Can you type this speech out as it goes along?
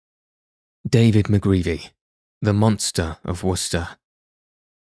David McGreavy, the Monster of Worcester.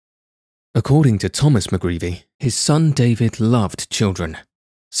 According to Thomas McGreavy, his son David loved children.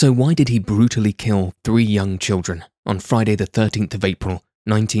 So why did he brutally kill 3 young children on Friday the 13th of April,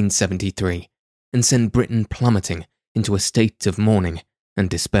 1973, and send Britain plummeting into a state of mourning and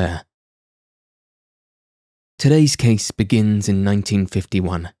despair? Today's case begins in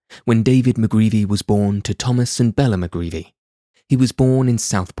 1951, when David McGreavy was born to Thomas and Bella McGreavy. He was born in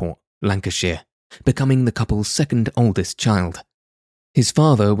Southport, Lancashire, becoming the couple's second oldest child. His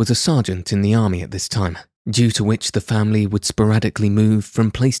father was a sergeant in the army at this time, due to which the family would sporadically move from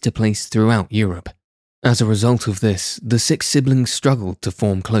place to place throughout Europe. As a result of this, the 6 siblings struggled to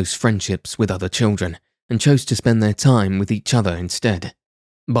form close friendships with other children and chose to spend their time with each other instead.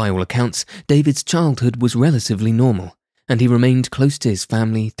 By all accounts, David's childhood was relatively normal, and he remained close to his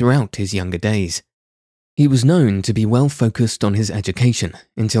family throughout his younger days. He was known to be well focused on his education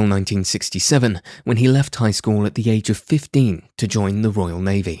until 1967, when he left high school at the age of 15 to join the Royal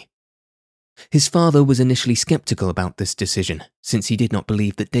Navy. His father was initially skeptical about this decision, since he did not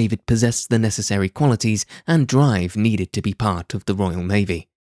believe that David possessed the necessary qualities and drive needed to be part of the Royal Navy.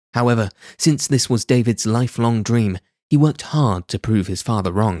 However, since this was David's lifelong dream, he worked hard to prove his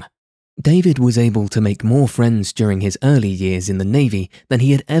father wrong. David was able to make more friends during his early years in the Navy than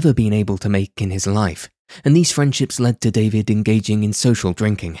he had ever been able to make in his life, and these friendships led to David engaging in social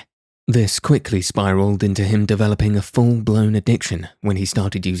drinking. This quickly spiraled into him developing a full-blown addiction when he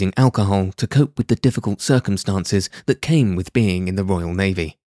started using alcohol to cope with the difficult circumstances that came with being in the Royal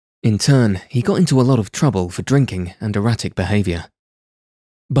Navy. In turn, he got into a lot of trouble for drinking and erratic behaviour.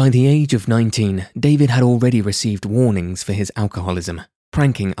 By the age of 19, David had already received warnings for his alcoholism,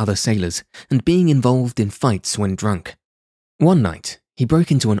 pranking other sailors, and being involved in fights when drunk. One night, he broke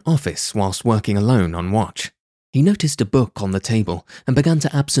into an office whilst working alone on watch. He noticed a book on the table and began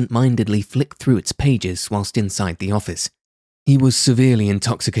to absent-mindedly flick through its pages whilst inside the office. He was severely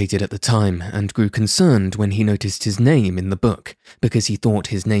intoxicated at the time and grew concerned when he noticed his name in the book, because he thought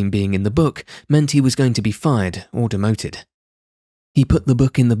his name being in the book meant he was going to be fired or demoted. He put the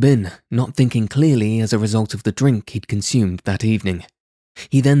book in the bin, not thinking clearly as a result of the drink he'd consumed that evening.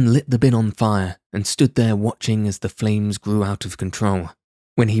 He then lit the bin on fire and stood there watching as the flames grew out of control.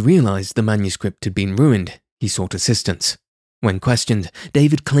 When he realised the manuscript had been ruined, he sought assistance. When questioned,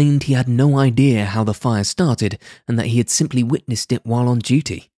 David claimed he had no idea how the fire started and that he had simply witnessed it while on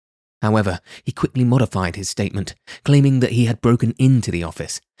duty. However, he quickly modified his statement, claiming that he had broken into the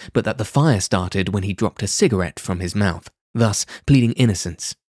office, but that the fire started when he dropped a cigarette from his mouth, thus pleading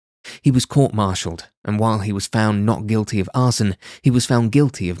innocence. He was court-martialed, and while he was found not guilty of arson, he was found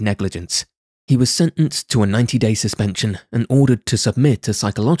guilty of negligence. He was sentenced to a 90-day suspension and ordered to submit a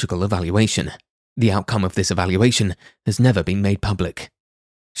psychological evaluation. The outcome of this evaluation has never been made public.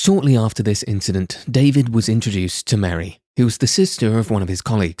 Shortly after this incident, David was introduced to Mary, who was the sister of one of his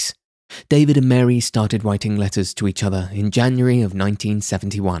colleagues. David and Mary started writing letters to each other in January of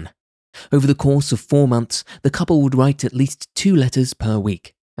 1971. Over the course of 4 months, the couple would write at least 2 letters per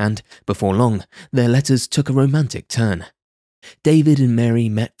week, and, before long, their letters took a romantic turn. David and Mary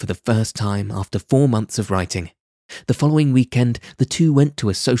met for the first time after 4 months of writing. The following weekend, the two went to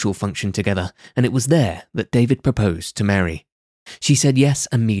a social function together, and it was there that David proposed to Mary. She said yes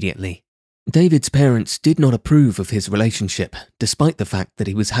immediately. David's parents did not approve of his relationship, despite the fact that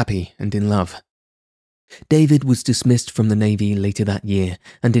he was happy and in love. David was dismissed from the Navy later that year,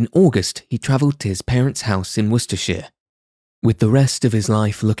 and in August he travelled to his parents' house in Worcestershire. With the rest of his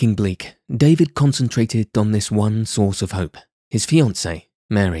life looking bleak, David concentrated on this one source of hope, his fiancée,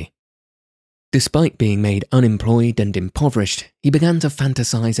 Mary. Despite being made unemployed and impoverished, he began to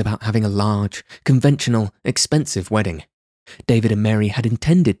fantasize about having a large, conventional, expensive wedding. David and Mary had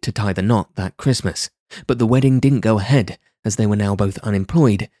intended to tie the knot that Christmas, but the wedding didn't go ahead as they were now both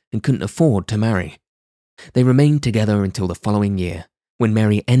unemployed and couldn't afford to marry. They remained together until the following year, when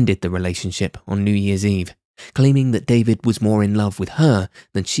Mary ended the relationship on New Year's Eve, claiming that David was more in love with her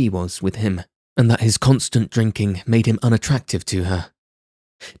than she was with him, and that his constant drinking made him unattractive to her.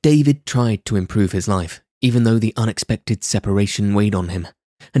 David tried to improve his life, even though the unexpected separation weighed on him,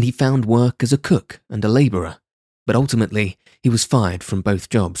 and he found work as a cook and a labourer, but ultimately he was fired from both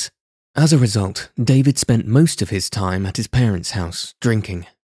jobs. As a result, David spent most of his time at his parents' house, drinking,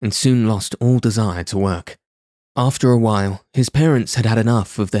 and soon lost all desire to work. After a while, his parents had had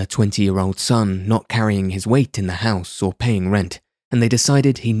enough of their 20-year-old son not carrying his weight in the house or paying rent, and they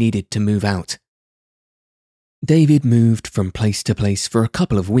decided he needed to move out. David moved from place to place for a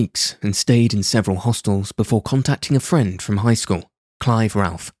couple of weeks and stayed in several hostels before contacting a friend from high school, Clive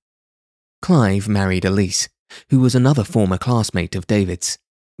Ralph. Clive married Elise, who was another former classmate of David's.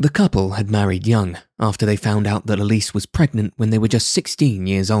 The couple had married young after they found out that Elise was pregnant when they were just 16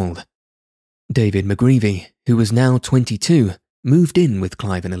 years old. David McGreavy, who was now 22, moved in with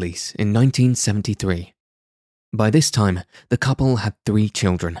Clive and Elise in 1973. By this time, the couple had 3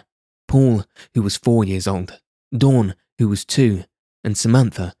 children: Paul, who was 4 years old, Dawn, who was 2, and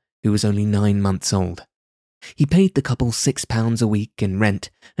Samantha, who was only 9 months old. He paid the couple £6 a week in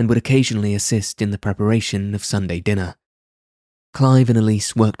rent and would occasionally assist in the preparation of Sunday dinner. Clive and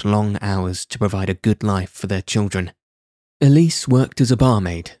Elise worked long hours to provide a good life for their children. Elise worked as a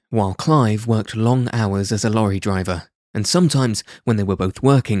barmaid, while Clive worked long hours as a lorry driver, and sometimes, when they were both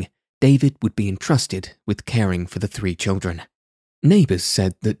working, David would be entrusted with caring for the 3 children. Neighbours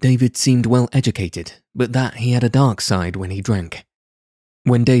said that David seemed well educated, but that he had a dark side when he drank.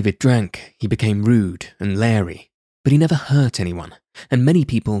 When David drank, he became rude and leery, but he never hurt anyone, and many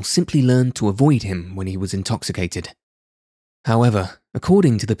people simply learned to avoid him when he was intoxicated. However,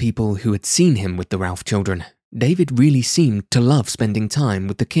 according to the people who had seen him with the Ralph children, David really seemed to love spending time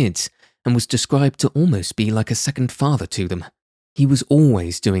with the kids and was described to almost be like a second father to them. He was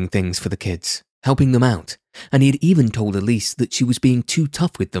always doing things for the kids, helping them out, and he had even told Elise that she was being too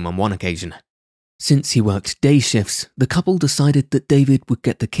tough with them on one occasion. Since he worked day shifts, the couple decided that David would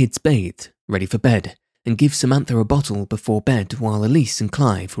get the kids bathed, ready for bed, and give Samantha a bottle before bed while Elise and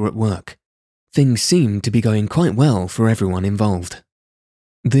Clive were at work. Things seemed to be going quite well for everyone involved.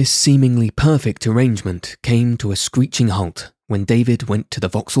 This seemingly perfect arrangement came to a screeching halt when David went to the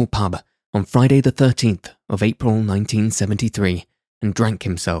Vauxhall pub on Friday the 13th of April 1973 and drank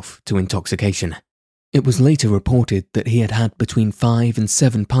himself to intoxication. It was later reported that he had had between 5 and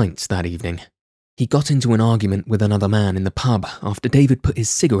 7 pints that evening. He got into an argument with another man in the pub after David put his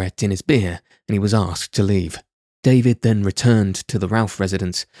cigarette in his beer and he was asked to leave. David then returned to the Ralph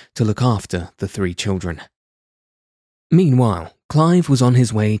residence to look after the 3 children. Meanwhile, Clive was on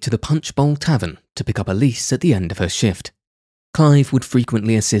his way to the Punch Bowl Tavern to pick up Elise at the end of her shift. Clive would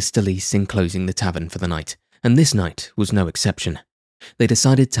frequently assist Elise in closing the tavern for the night, and this night was no exception. They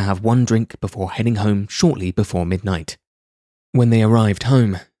decided to have 1 drink before heading home shortly before midnight. When they arrived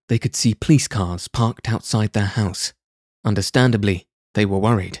home, they could see police cars parked outside their house. Understandably, they were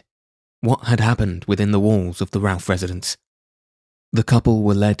worried. What had happened within the walls of the Ralph residence? The couple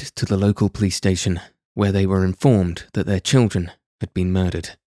were led to the local police station, where they were informed that their children had been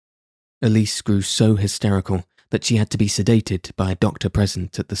murdered. Elise grew so hysterical that she had to be sedated by a doctor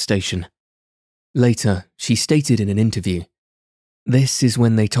present at the station. Later, she stated in an interview, "This is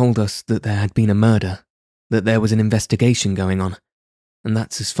when they told us that there had been a murder, that there was an investigation going on, and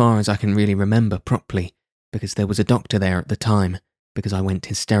that's as far as I can really remember properly, because there was a doctor there at the time, because I went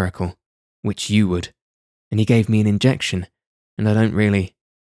hysterical, which you would, and he gave me an injection, and I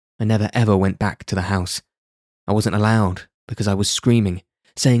never ever went back to the house. I wasn't allowed because I was screaming,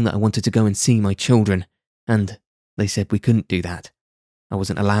 saying that I wanted to go and see my children, and they said we couldn't do that. I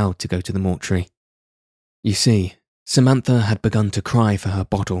wasn't allowed to go to the mortuary." You see, Samantha had begun to cry for her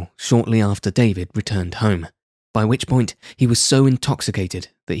bottle shortly after David returned home, by which point he was so intoxicated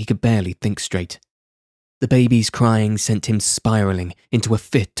that he could barely think straight. The baby's crying sent him spiraling into a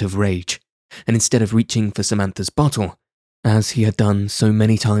fit of rage, and instead of reaching for Samantha's bottle, as he had done so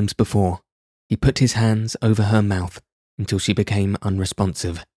many times before, he put his hands over her mouth until she became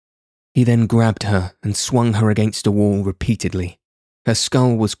unresponsive. He then grabbed her and swung her against a wall repeatedly. Her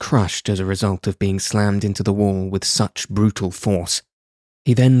skull was crushed as a result of being slammed into the wall with such brutal force.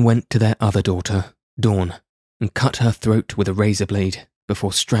 He then went to their other daughter, Dawn, and cut her throat with a razor blade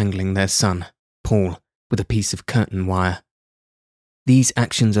before strangling their son, Paul, with a piece of curtain wire. These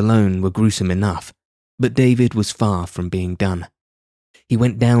actions alone were gruesome enough, but David was far from being done. He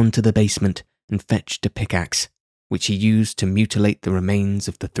went down to the basement and fetched a pickaxe, which he used to mutilate the remains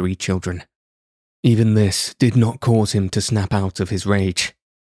of the 3 children. Even this did not cause him to snap out of his rage.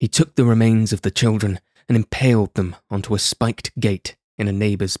 He took the remains of the children and impaled them onto a spiked gate in a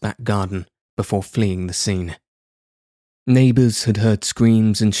neighbour's back garden before fleeing the scene. Neighbours had heard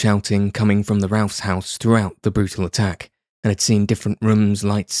screams and shouting coming from the Ralph's house throughout the brutal attack, and had seen different rooms'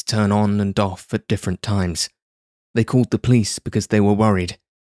 lights turn on and off at different times. They called the police because they were worried.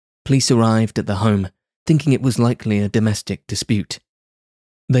 Police arrived at the home, thinking it was likely a domestic dispute.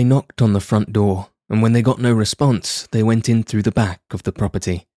 They knocked on the front door, and when they got no response, they went in through the back of the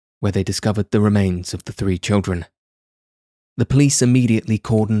property, where they discovered the remains of the 3 children. The police immediately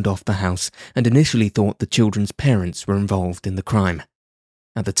cordoned off the house and initially thought the children's parents were involved in the crime.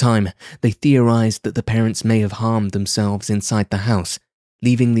 At the time, they theorized that the parents may have harmed themselves inside the house,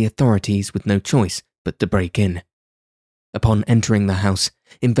 leaving the authorities with no choice but to break in. Upon entering the house,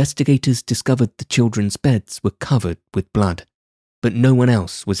 investigators discovered the children's beds were covered with blood. but no one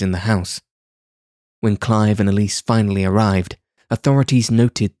else was in the house. When Clive and Elise finally arrived, authorities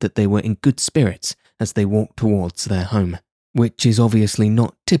noted that they were in good spirits as they walked towards their home, which is obviously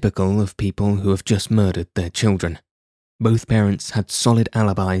not typical of people who have just murdered their children. Both parents had solid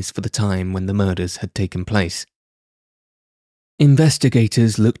alibis for the time when the murders had taken place.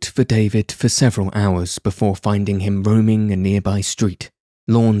 Investigators looked for David for several hours before finding him roaming a nearby street,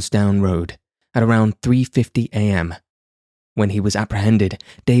 Lansdowne Road, at around 3:50 a.m. When he was apprehended,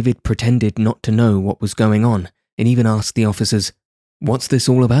 David pretended not to know what was going on and even asked the officers, "What's this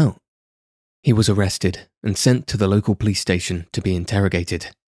all about?" He was arrested and sent to the local police station to be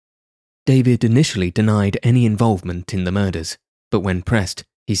interrogated. David initially denied any involvement in the murders, but when pressed,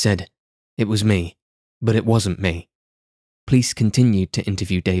 he said, "It was me, but it wasn't me." Police continued to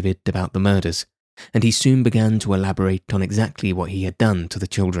interview David about the murders, and he soon began to elaborate on exactly what he had done to the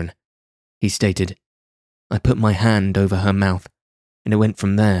children. He stated, "I put my hand over her mouth, and it went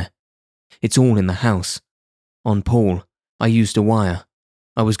from there. It's all in the house. On Paul, I used a wire.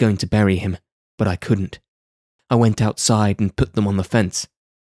 I was going to bury him, but I couldn't. I went outside and put them on the fence.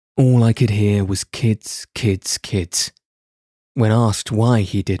 All I could hear was kids, kids, kids." When asked why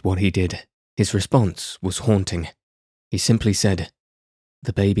he did what he did, his response was haunting. He simply said,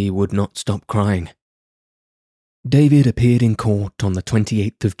 "The baby would not stop crying." David appeared in court on the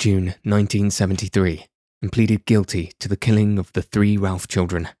 28th of June 1973 and pleaded guilty to the killing of the 3 Ralph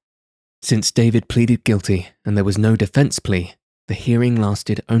children. Since David pleaded guilty and there was no defense plea, the hearing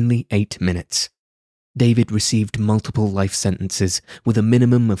lasted only 8 minutes. David received multiple life sentences with a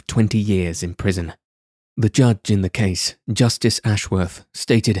minimum of 20 years in prison. The judge in the case, Justice Ashworth,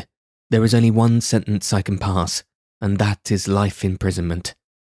 stated, "There is only one sentence I can pass, and that is life imprisonment.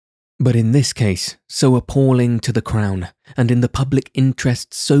 But in this case, so appalling to the Crown, and in the public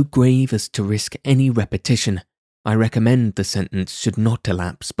interest so grave as to risk any repetition, I recommend the sentence should not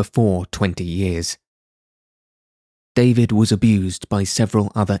elapse before 20 years. David was abused by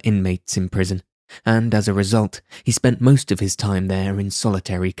several other inmates in prison, and as a result, he spent most of his time there in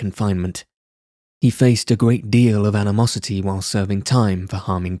solitary confinement. He faced a great deal of animosity while serving time for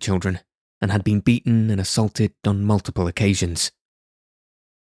harming children, and had been beaten and assaulted on multiple occasions.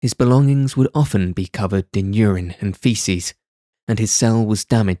 His belongings would often be covered in urine and feces, and his cell was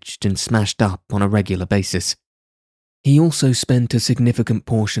damaged and smashed up on a regular basis. He also spent a significant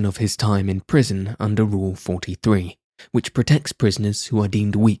portion of his time in prison under Rule 43, which protects prisoners who are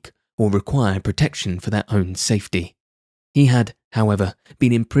deemed weak or require protection for their own safety. He had, however,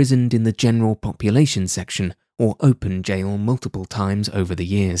 been imprisoned in the general population section or open jail multiple times over the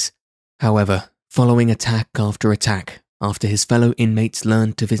years. However, following attack after his fellow inmates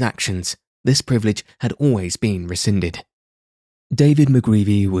learnt of his actions, this privilege had always been rescinded. David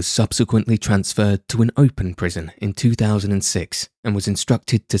McGreavy was subsequently transferred to an open prison in 2006 and was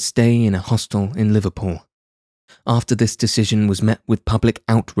instructed to stay in a hostel in Liverpool. After this decision was met with public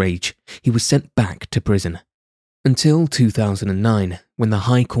outrage, he was sent back to prison. Until 2009, when the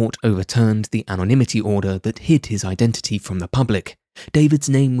High Court overturned the anonymity order that hid his identity from the public, David's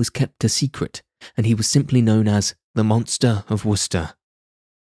name was kept a secret, and he was simply known as the Monster of Worcester.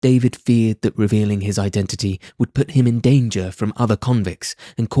 David feared that revealing his identity would put him in danger from other convicts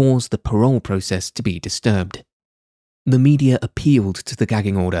and cause the parole process to be disturbed. The media appealed to the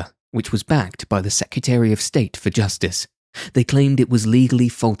gagging order, which was backed by the Secretary of State for Justice. They claimed it was legally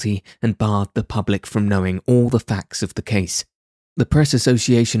faulty and barred the public from knowing all the facts of the case. The Press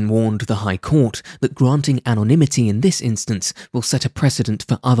Association warned the High Court that granting anonymity in this instance will set a precedent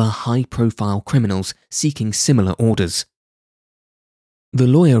for other high-profile criminals seeking similar orders. The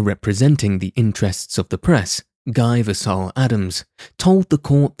lawyer representing the interests of the press, Guy Vassall Adams, told the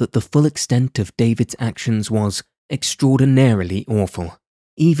court that the full extent of David's actions was extraordinarily awful,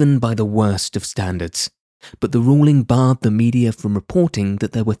 even by the worst of standards, but the ruling barred the media from reporting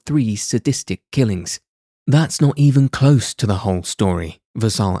that there were 3 sadistic killings. "That's not even close to the whole story,"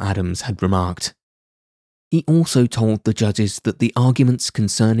 Vassall Adams had remarked. He also told the judges that the arguments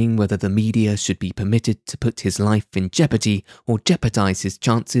concerning whether the media should be permitted to put his life in jeopardy or jeopardize his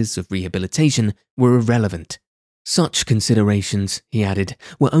chances of rehabilitation were irrelevant. Such considerations, he added,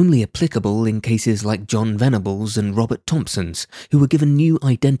 were only applicable in cases like John Venables and Robert Thompson's, who were given new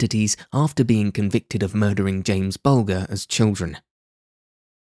identities after being convicted of murdering James Bulger as children.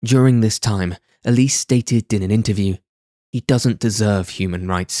 During this time, Elise stated in an interview, "He doesn't deserve human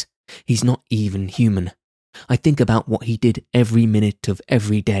rights. He's not even human. I think about what he did every minute of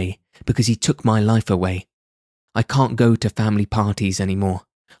every day because he took my life away. I can't go to family parties anymore.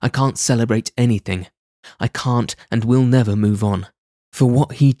 I can't celebrate anything. I can't and will never move on. For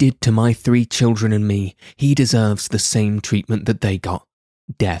what he did to my 3 children and me, he deserves the same treatment that they got: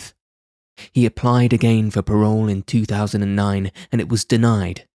 death. He applied again for parole in 2009 and it was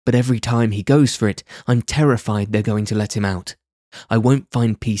denied, but every time he goes for it, I'm terrified they're going to let him out. I won't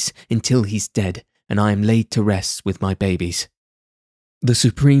find peace until he's dead and I am laid to rest with my babies." The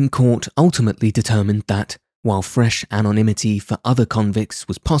Supreme Court ultimately determined that, while fresh anonymity for other convicts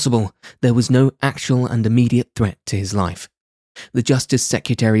was possible, there was no actual and immediate threat to his life. The Justice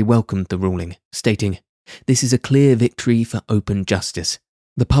Secretary welcomed the ruling, stating, "This is a clear victory for open justice.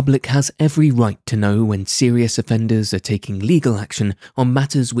 The public has every right to know when serious offenders are taking legal action on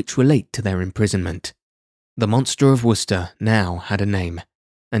matters which relate to their imprisonment." The Monster of Worcester now had a name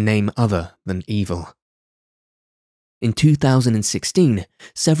other than evil. In 2016,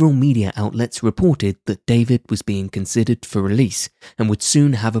 several media outlets reported that David was being considered for release and would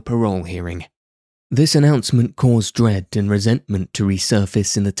soon have a parole hearing. This announcement caused dread and resentment to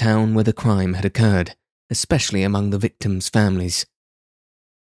resurface in the town where the crime had occurred, especially among the victims' families.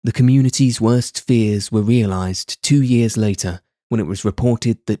 The community's worst fears were realised 2 years later when it was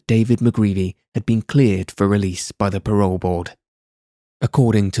reported that David McGreavy had been cleared for release by the parole board.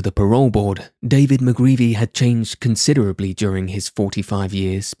 According to the parole board, David McGreavy had changed considerably during his 45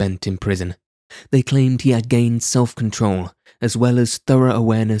 years spent in prison. They claimed he had gained self-control, as well as thorough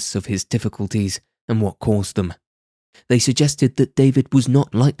awareness of his difficulties and what caused them. They suggested that David was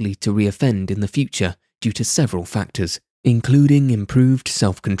not likely to reoffend in the future due to several factors, including improved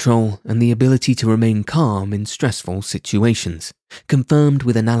self-control and the ability to remain calm in stressful situations, confirmed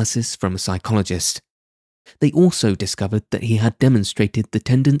with analysis from a psychologist. They also discovered that he had demonstrated the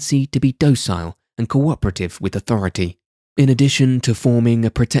tendency to be docile and cooperative with authority, in addition to forming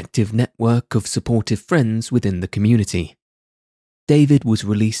a protective network of supportive friends within the community. David was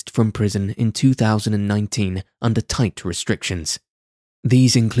released from prison in 2019 under tight restrictions.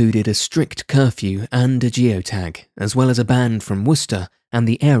 These included a strict curfew and a geotag, as well as a ban from Worcester and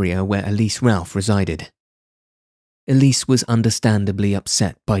the area where Elise Ralph resided. Elise was understandably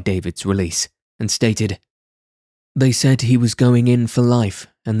upset by David's release and stated, "They said he was going in for life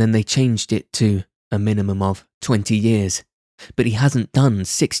and then they changed it to a minimum of 20 years. But he hasn't done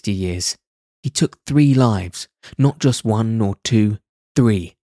 60 years. He took 3 lives, not just 1 or 2,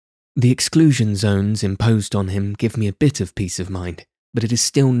 3. The exclusion zones imposed on him give me a bit of peace of mind, but it is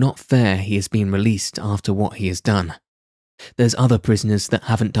still not fair he has been released after what he has done. There's other prisoners that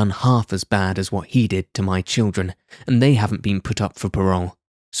haven't done half as bad as what he did to my children, and they haven't been put up for parole.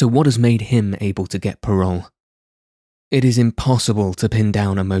 So what has made him able to get parole? It is impossible to pin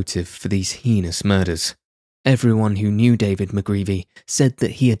down a motive for these heinous murders. Everyone who knew David McGreavy said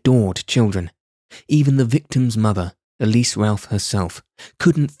that he adored children. Even the victim's mother, Elise Ralph herself,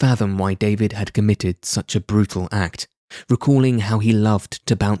 couldn't fathom why David had committed such a brutal act, recalling how he loved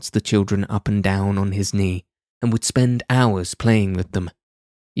to bounce the children up and down on his knee and would spend hours playing with them.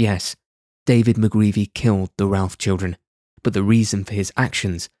 Yes, David McGreavy killed the Ralph children, but the reason for his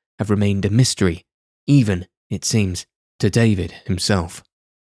actions have remained a mystery, even, it seems, to David himself.